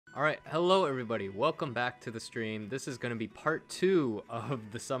Alright, hello everybody, welcome back to the stream. This is going to be part 2 of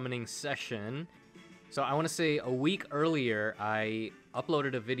the summoning session. So I want to say a week earlier, I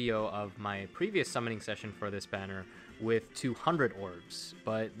uploaded a video of my previous summoning session for this banner with 200 orbs.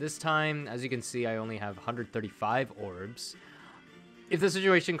 But this time, as you can see, I only have 135 orbs. If the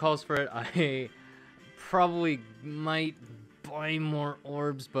situation calls for it, I probably might buy more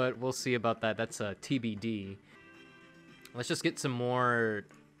orbs, but we'll see about that. That's a TBD. Let's just get some more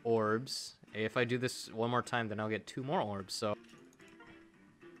orbs. If I do this one more time, then I'll get 2 more orbs, so...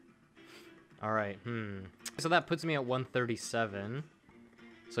 Alright, So that puts me at 137.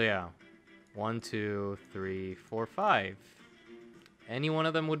 So yeah. 1, 2, 3, 4, 5. Any one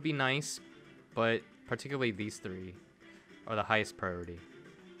of them would be nice, but particularly these 3 are the highest priority.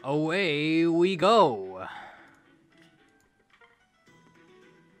 Away we go!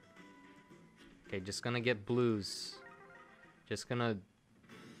 Okay, just gonna get blues. Just gonna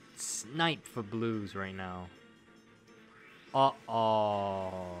snipe for blues right now.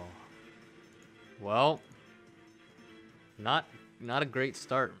 Uh-oh. Well, not a great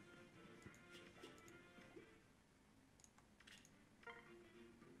start.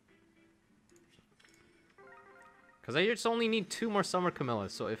 Because I just only need 2 more Summer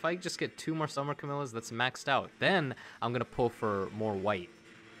Camillas, so if I just get 2 more Summer Camillas, that's maxed out. Then I'm gonna pull for more white.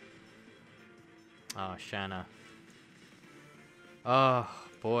 Oh, Shanna. Oh,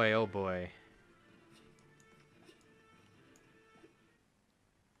 boy, oh boy.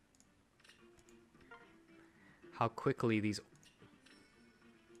 How quickly these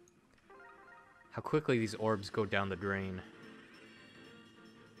orbs go down the drain.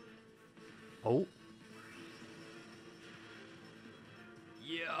 Oh.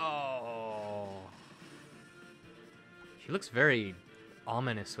 Yo. She looks very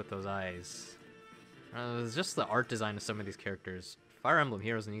ominous with those eyes. It's just the art design of some of these characters. Fire Emblem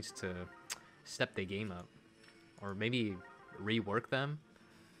Heroes needs to step their game up. Or maybe rework them?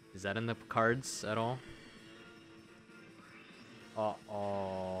 Is that in the cards at all?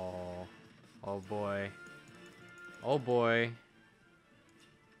 Uh-oh. Oh boy. Oh boy.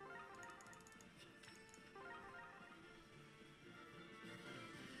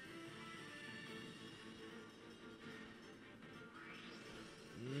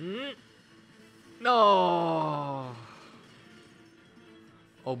 No.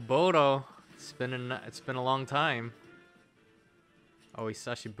 Oh, Bodo. It's been a long time. Oh,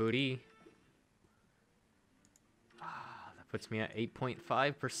 Isashi Booty. That puts me at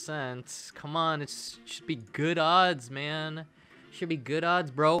 8.5%. Come on, it should be good odds, man. Should be good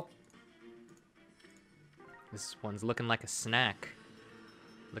odds, bro. This one's looking like a snack.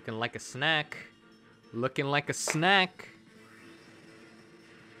 Looking like a snack. Looking like a snack.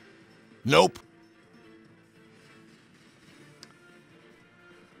 Nope.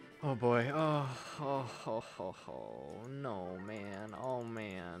 Oh boy, oh, no, man, oh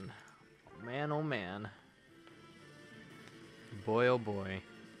man. Man, oh man. Boy, oh boy.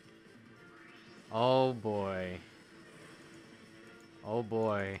 Oh boy. Oh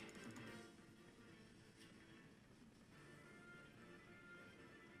boy.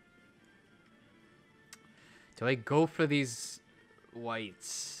 Do I go for these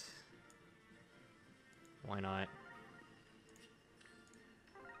whites? Why not?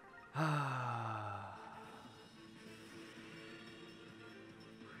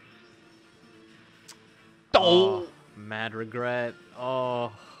 Oh, mad regret.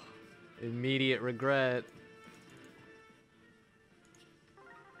 Oh, immediate regret.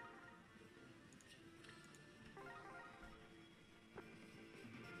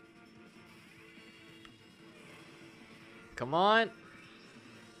 Come on.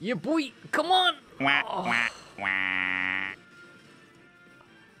 Yeah, boy. Come on.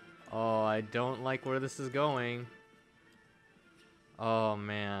 Oh, I don't like where this is going. Oh,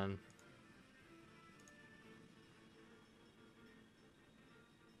 man.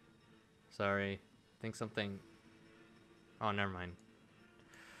 Sorry. Think something... Oh, never mind.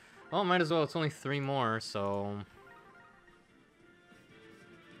 Well, might as well. It's only 3 more, so...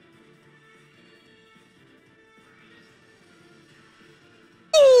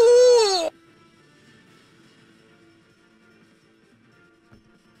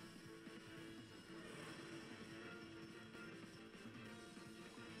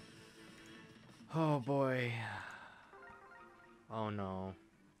 Oh boy. Oh no.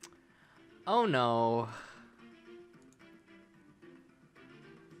 Oh no.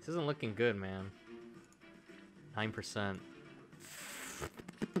 This isn't looking good, man. 9%.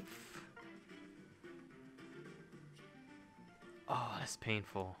 Oh, that's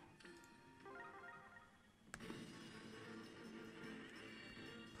painful.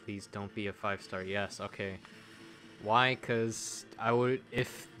 Please don't be a 5-star. Yes, okay. Why? Because I would,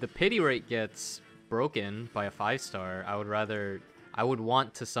 if the pity rate gets broken by a 5-star, I would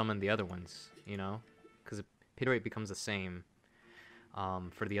want to summon the other ones, you know? Because the pity rate becomes the same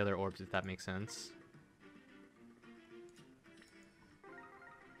for the other orbs, if that makes sense.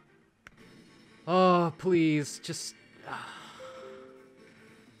 Oh, please, just...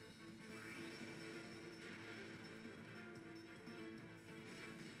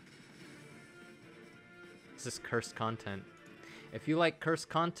 This is cursed content. If you like cursed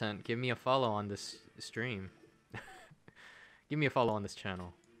content, give me a follow on this stream. Give me a follow on this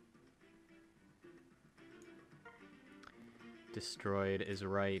channel. Destroyed is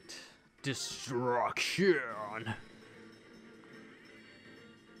right. Destruction!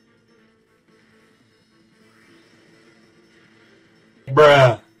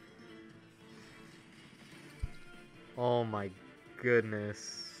 Bruh. Oh my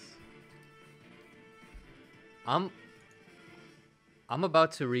goodness. I'm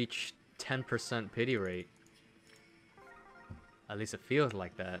about to reach 10% pity rate. At least it feels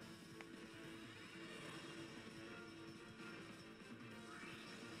like that.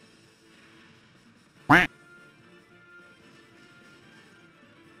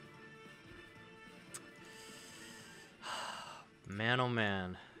 Man, oh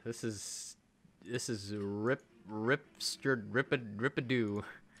man, this is rip-a-doo.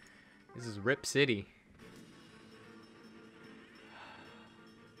 This is Rip City.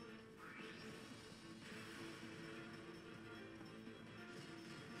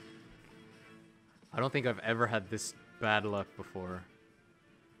 I don't think I've ever had this bad luck before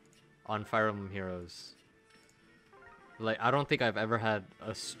on Fire Emblem Heroes. Like, I don't think I've ever had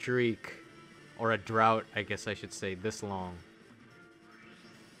a streak or a drought, I guess I should say, this long.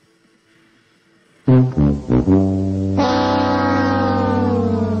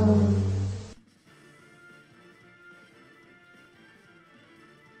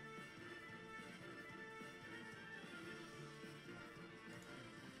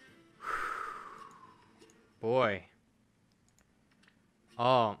 Boy.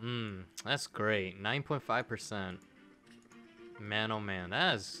 Oh, that's great. 9.5%. Man, oh man,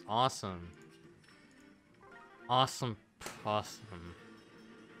 that is awesome. Awesome.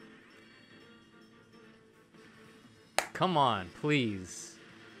 Come on, please.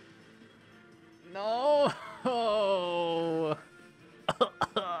 No!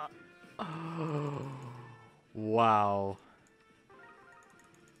 Wow.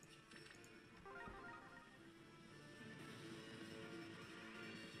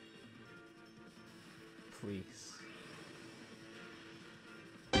 Please.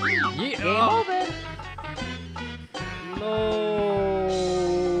 Yeah. Game over. No.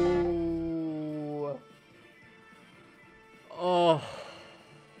 Oh.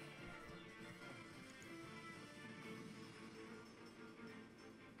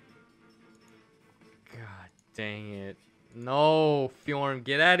 God dang it. No, Fjorm,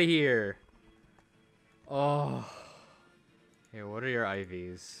 get out of here. Oh. Hey, what are your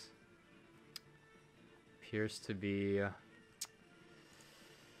IVs? Appears to be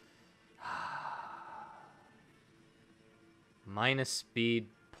minus speed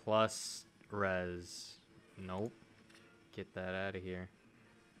plus res. Nope. Get that out of here.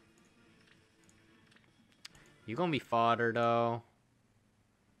 You gonna be fodder though.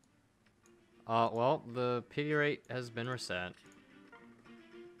 Well, the pity rate has been reset.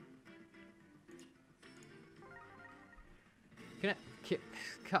 Can I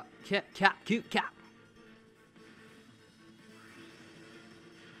cap.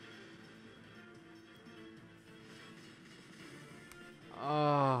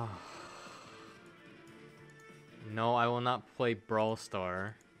 Oh. No, I will not play Brawl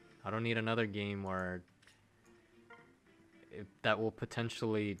Star. I don't need another game where that will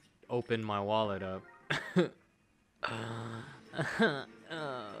potentially open my wallet up.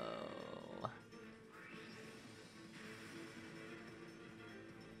 Oh.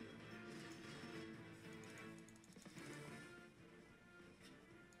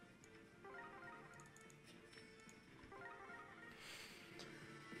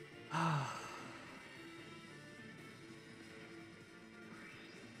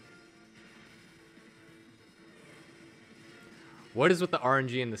 What is with the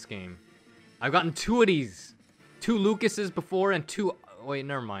RNG in this game? I've gotten 2 of these. 2 Lucases before and 2... Wait,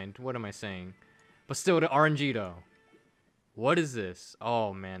 never mind. What am I saying? But still, the RNG though. What is this?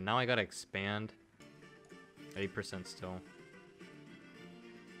 Oh man, now I gotta expand. 8% still.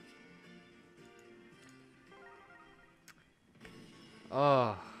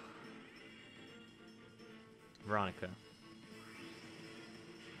 Oh. Veronica.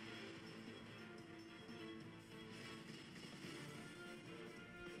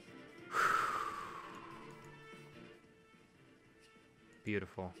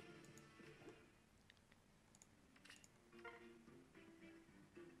 Beautiful.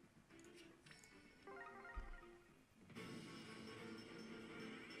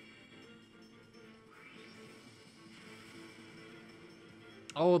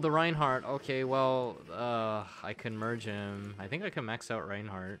 Oh, the Reinhardt. Okay, well, I can merge him. I think I can max out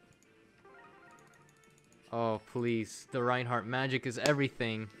Reinhardt. Oh, please. The Reinhardt magic is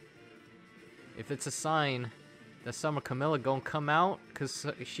everything. If it's a sign that Summer Camilla gonna come out, because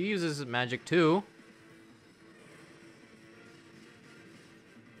she uses magic too.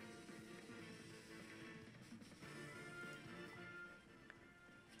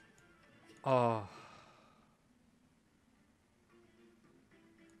 Oh.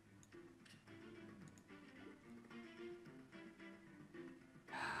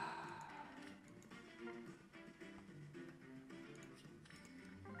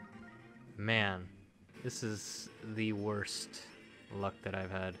 Man, this is the worst luck that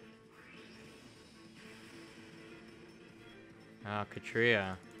I've had. Ah,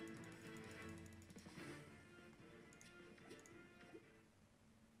 Katria.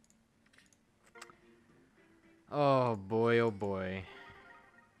 Oh boy, oh boy.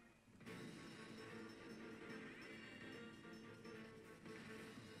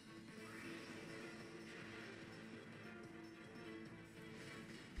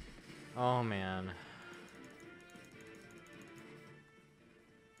 Oh man.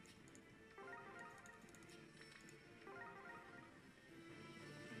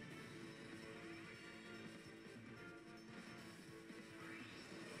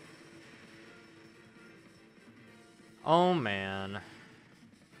 Oh man.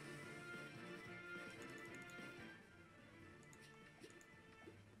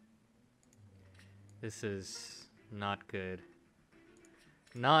 This is not good.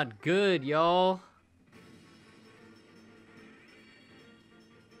 Not good, y'all.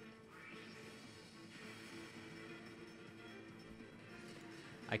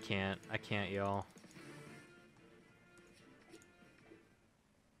 I can't, y'all.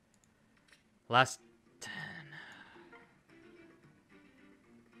 Last 10.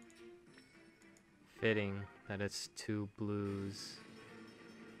 Fitting that it's 2 blues.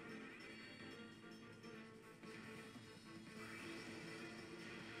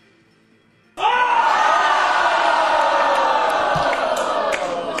 Oh.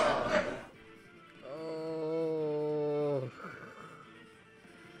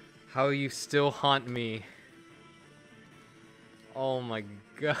 How you still haunt me. Oh my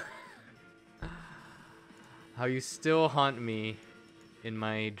god. How you still haunt me in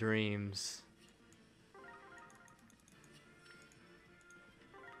my dreams.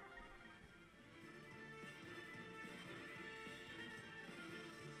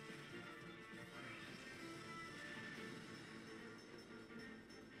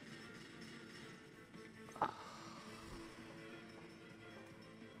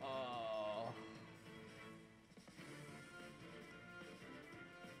 Oh.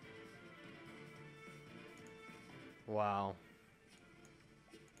 Wow.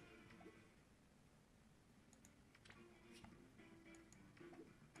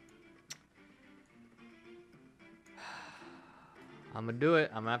 I'm gonna do it.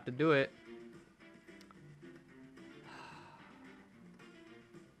 I'm gonna have to do it.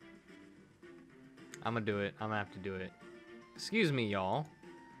 I'm gonna do it. I'm gonna have to do it. Excuse me, y'all.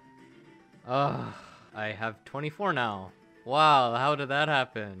 Ugh. I have 24 now. Wow, how did that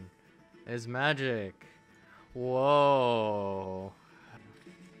happen? It's magic. Whoa.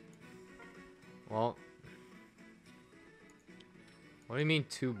 Well. What do you mean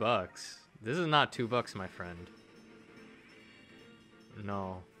 $2? This is not $2, my friend.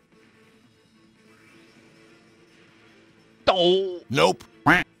 No. Oh. Nope.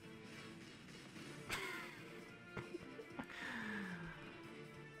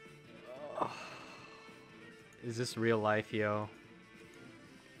 Is this real life, yo?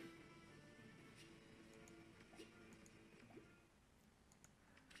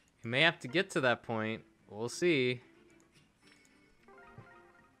 You may have to get to that point. We'll see.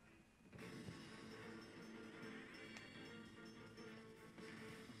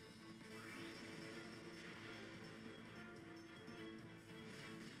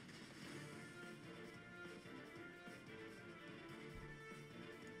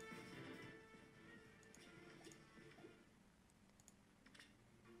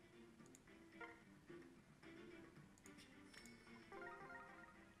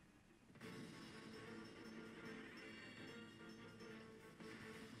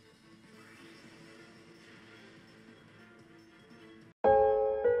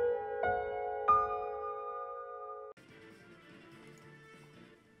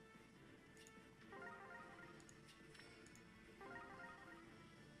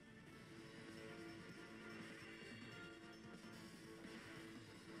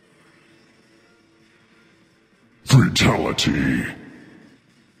 Fatality.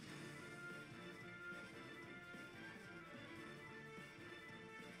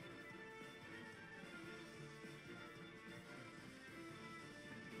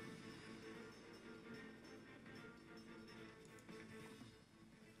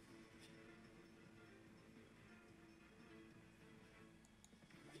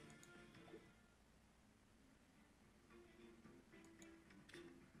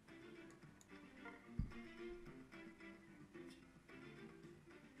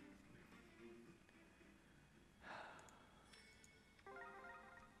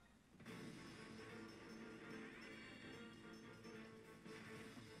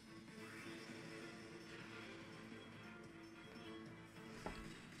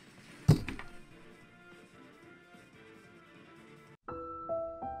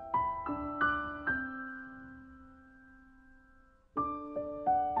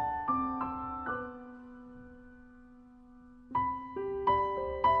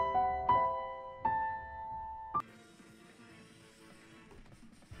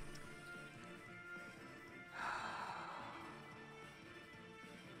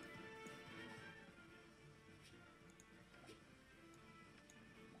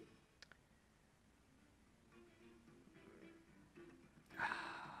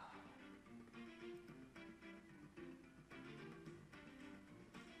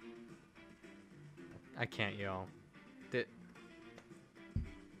 I can't yell.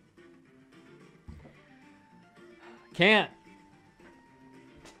 Can't.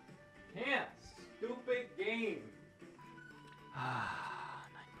 Stupid game.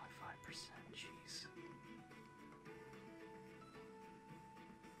 9.5%. Jeez.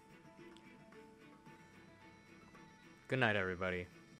 Good night, everybody.